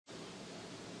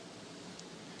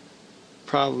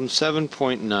Problem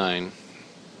 7.9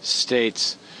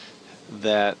 states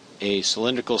that a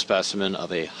cylindrical specimen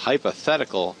of a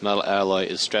hypothetical metal alloy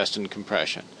is stressed in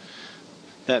compression.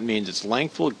 That means its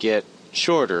length will get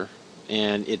shorter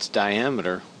and its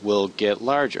diameter will get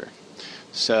larger.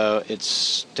 So it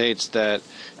states that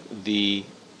the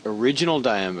original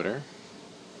diameter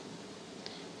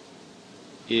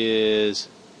is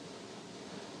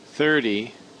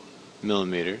 30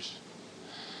 millimeters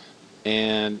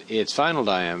and its final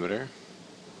diameter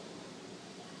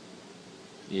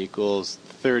equals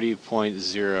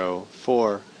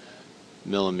 30.04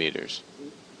 millimeters.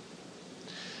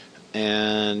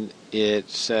 And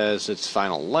it says its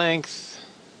final length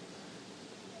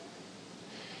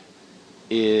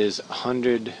is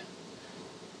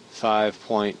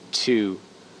 105.2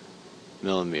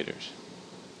 millimeters.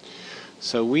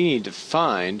 So we need to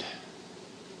find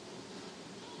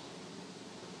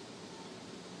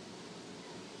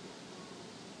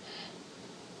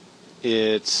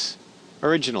its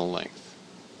original length.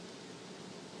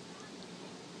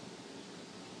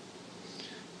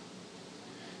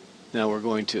 Now we're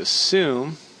going to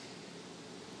assume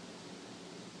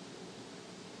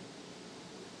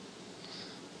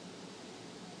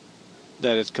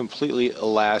that it's completely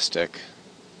elastic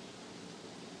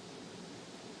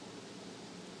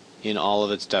in all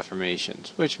of its deformations,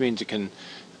 which means it can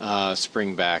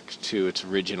spring back to its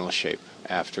original shape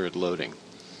after loading.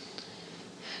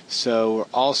 So we're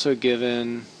also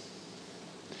given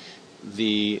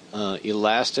the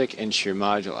elastic and shear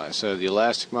moduli. So the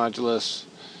elastic modulus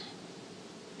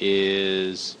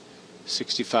is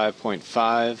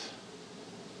 65.5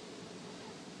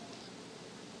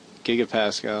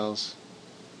 gigapascals,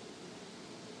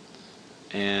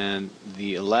 and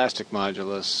the elastic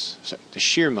modulus, sorry, the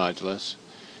shear modulus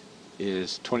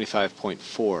is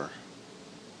 25.4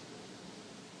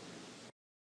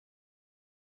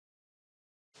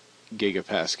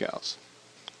 gigapascals.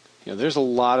 You know, there's a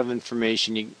lot of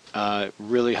information. It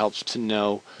really helps to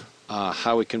know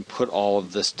how we can put all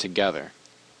of this together.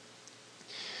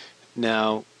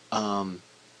 Now,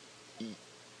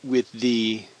 with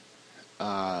the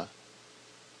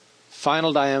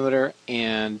final diameter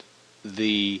and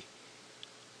the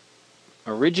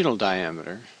original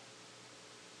diameter,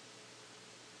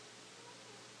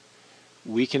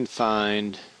 we can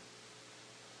find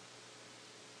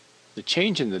the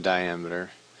change in the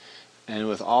diameter, and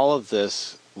with all of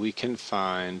this we can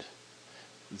find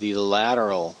the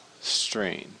lateral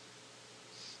strain.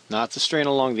 Not the strain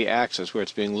along the axis where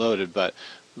it's being loaded, but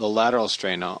the lateral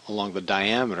strain along the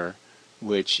diameter,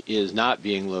 which is not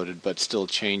being loaded but still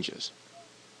changes.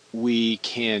 We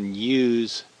can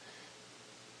use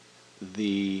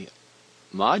the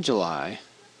moduli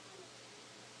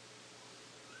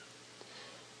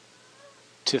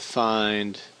to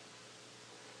find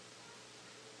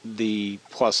the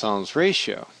Poisson's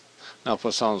ratio. Now,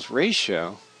 Poisson's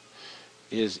ratio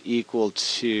is equal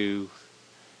to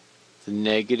the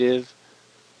negative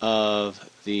of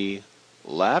the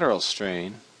lateral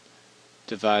strain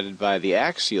divided by the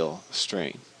axial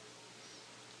strain.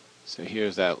 So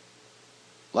here's that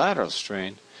lateral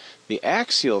strain. The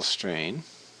axial strain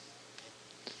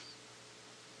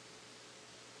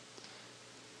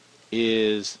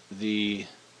is the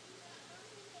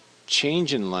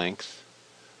change in length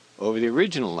over the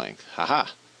original length. Haha!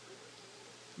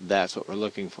 That's what we're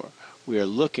looking for. We are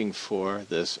looking for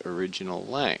this original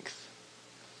length.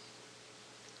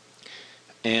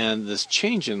 And this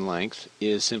change in length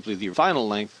is simply the final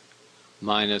length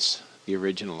minus the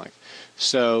original length.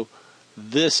 So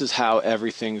this is how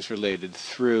everything's related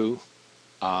through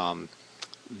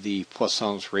the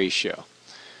Poisson's ratio.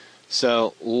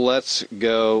 So let's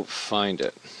go find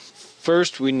it.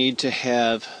 First, we need to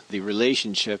have the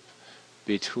relationship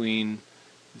between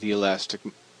the elastic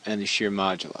and the shear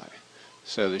moduli.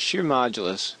 So the shear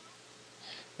modulus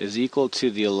is equal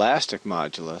to the elastic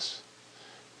modulus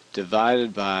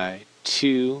divided by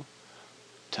 2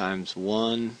 times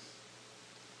 1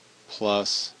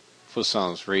 plus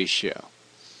Poisson's ratio.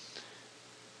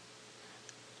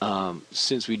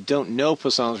 Since we don't know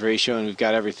Poisson's ratio and we've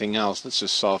got everything else, let's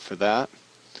just solve for that.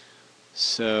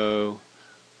 So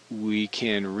we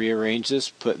can rearrange this,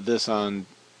 put this on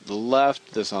the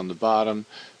left, this on the bottom.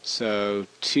 So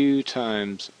 2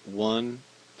 times 1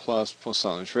 plus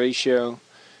Poisson's ratio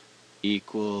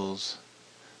equals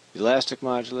the elastic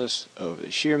modulus over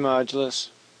the shear modulus,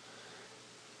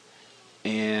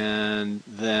 and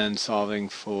then solving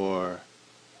for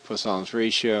Poisson's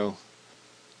ratio,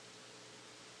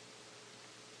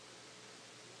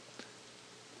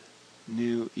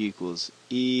 nu equals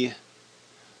E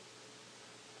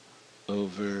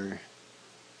over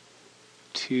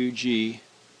 2g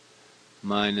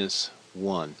minus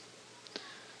 1.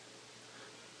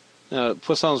 Now,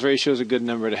 Poisson's ratio is a good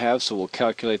number to have, so we'll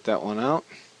calculate that one out.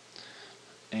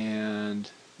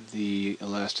 And the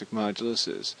elastic modulus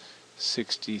is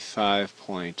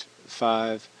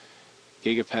 65.5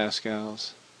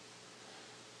 gigapascals.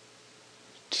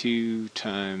 2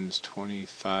 times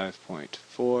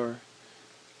 25.4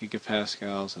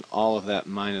 gigapascals, and all of that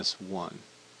minus 1.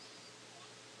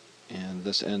 And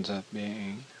this ends up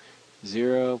being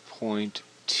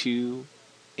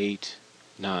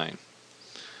 0.289.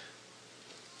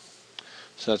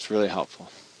 So that's really helpful.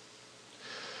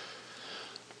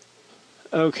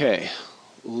 Okay,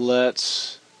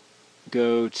 let's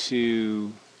go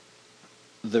to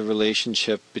the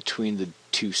relationship between the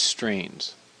two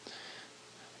strains.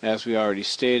 As we already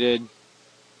stated,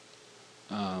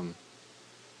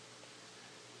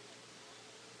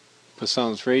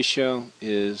 Poisson's ratio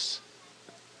is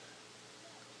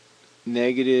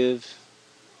negative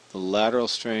the lateral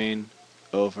strain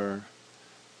over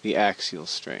the axial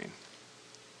strain.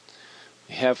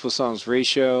 We have Poisson's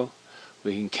ratio.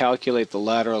 We can calculate the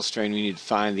lateral strain. We need to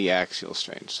find the axial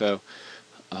strain. So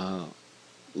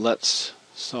let's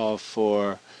solve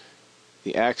for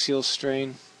the axial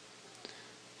strain.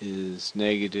 Is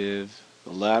negative the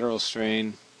lateral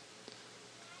strain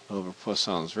over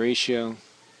Poisson's ratio.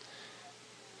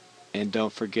 And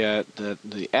don't forget that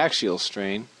the axial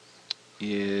strain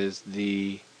is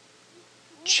the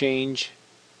change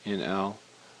in L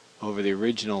over the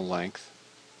original length.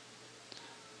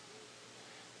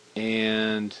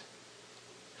 And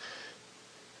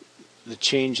the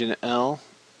change in L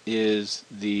is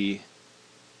the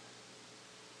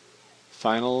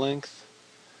final length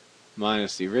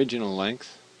minus the original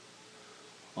length,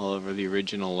 all over the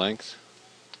original length.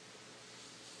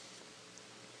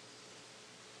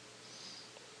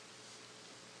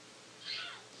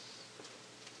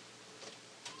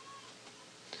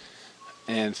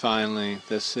 And finally,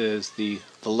 this is the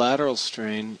lateral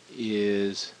strain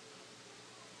is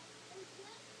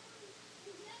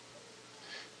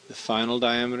the final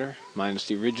diameter minus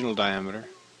the original diameter,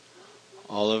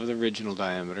 all over the original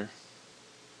diameter.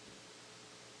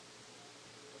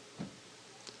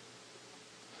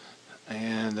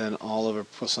 And then all over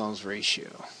Poisson's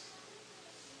ratio.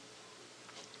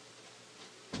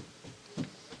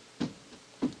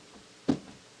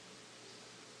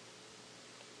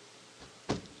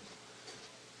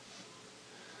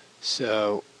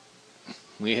 So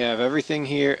we have everything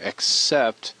here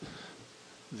except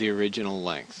the original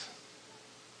length.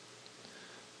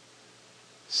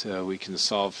 So we can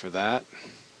solve for that.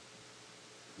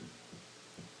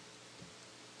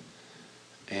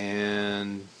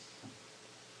 And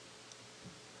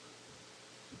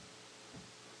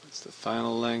it's the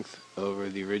final length over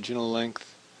the original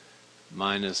length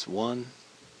minus 1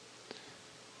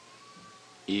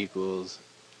 equals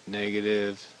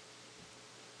negative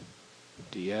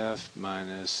df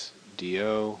minus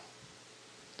do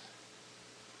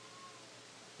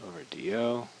over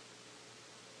do.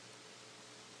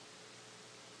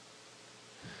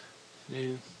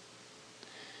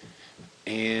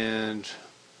 And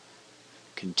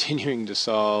continuing to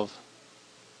solve,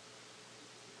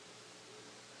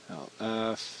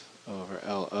 LF over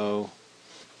LO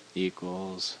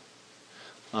equals,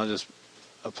 I'll just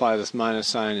apply this minus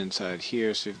sign inside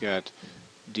here, so we've got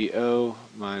DO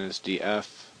minus DF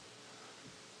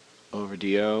over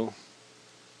DO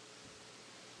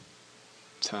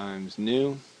times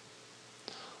nu,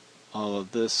 all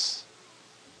of this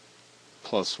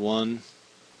plus 1.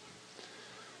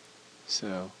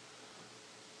 So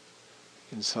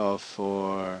we can solve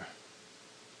for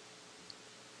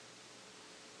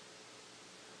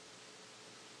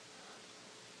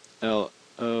LO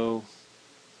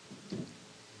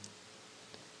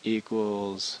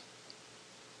equals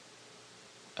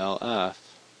LF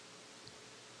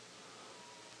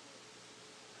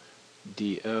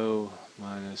DO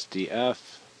minus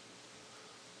DF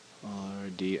or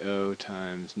DO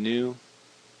times nu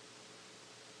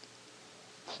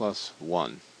plus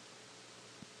 1.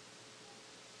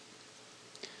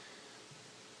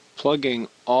 Plugging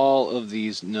all of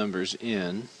these numbers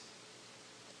in,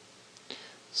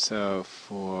 so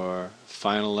for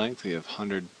final length we have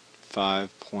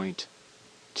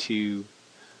 105.2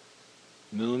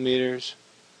 millimeters,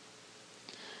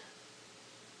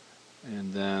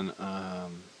 and then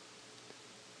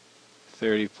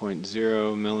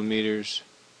 30.0 millimeters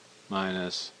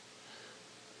minus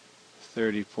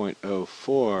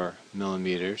 30.04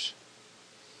 millimeters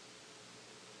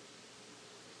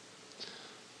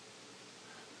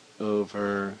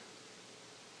over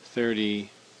 30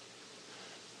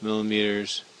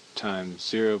 millimeters times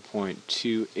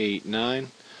 0.289.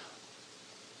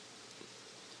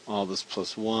 All this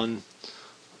plus 1.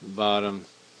 The bottom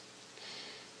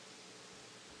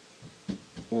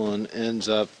one ends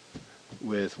up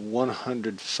with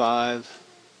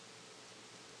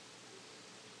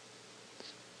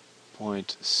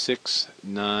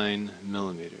 105.69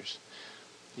 millimeters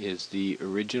is the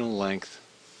original length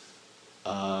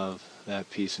of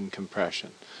that piece in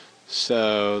compression.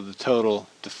 So the total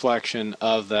deflection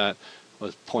of that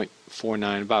was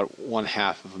 0.49, about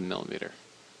 1/2 of a millimeter.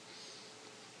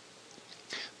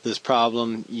 This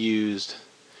problem used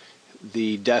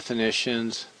the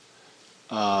definitions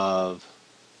of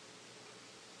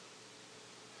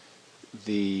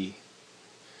the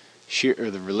shear,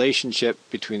 or the relationship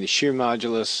between the shear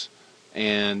modulus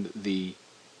and the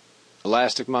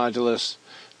elastic modulus,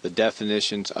 the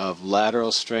definitions of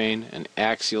lateral strain and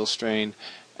axial strain,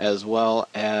 as well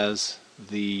as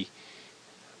the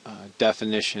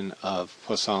definition of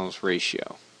Poisson's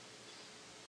ratio.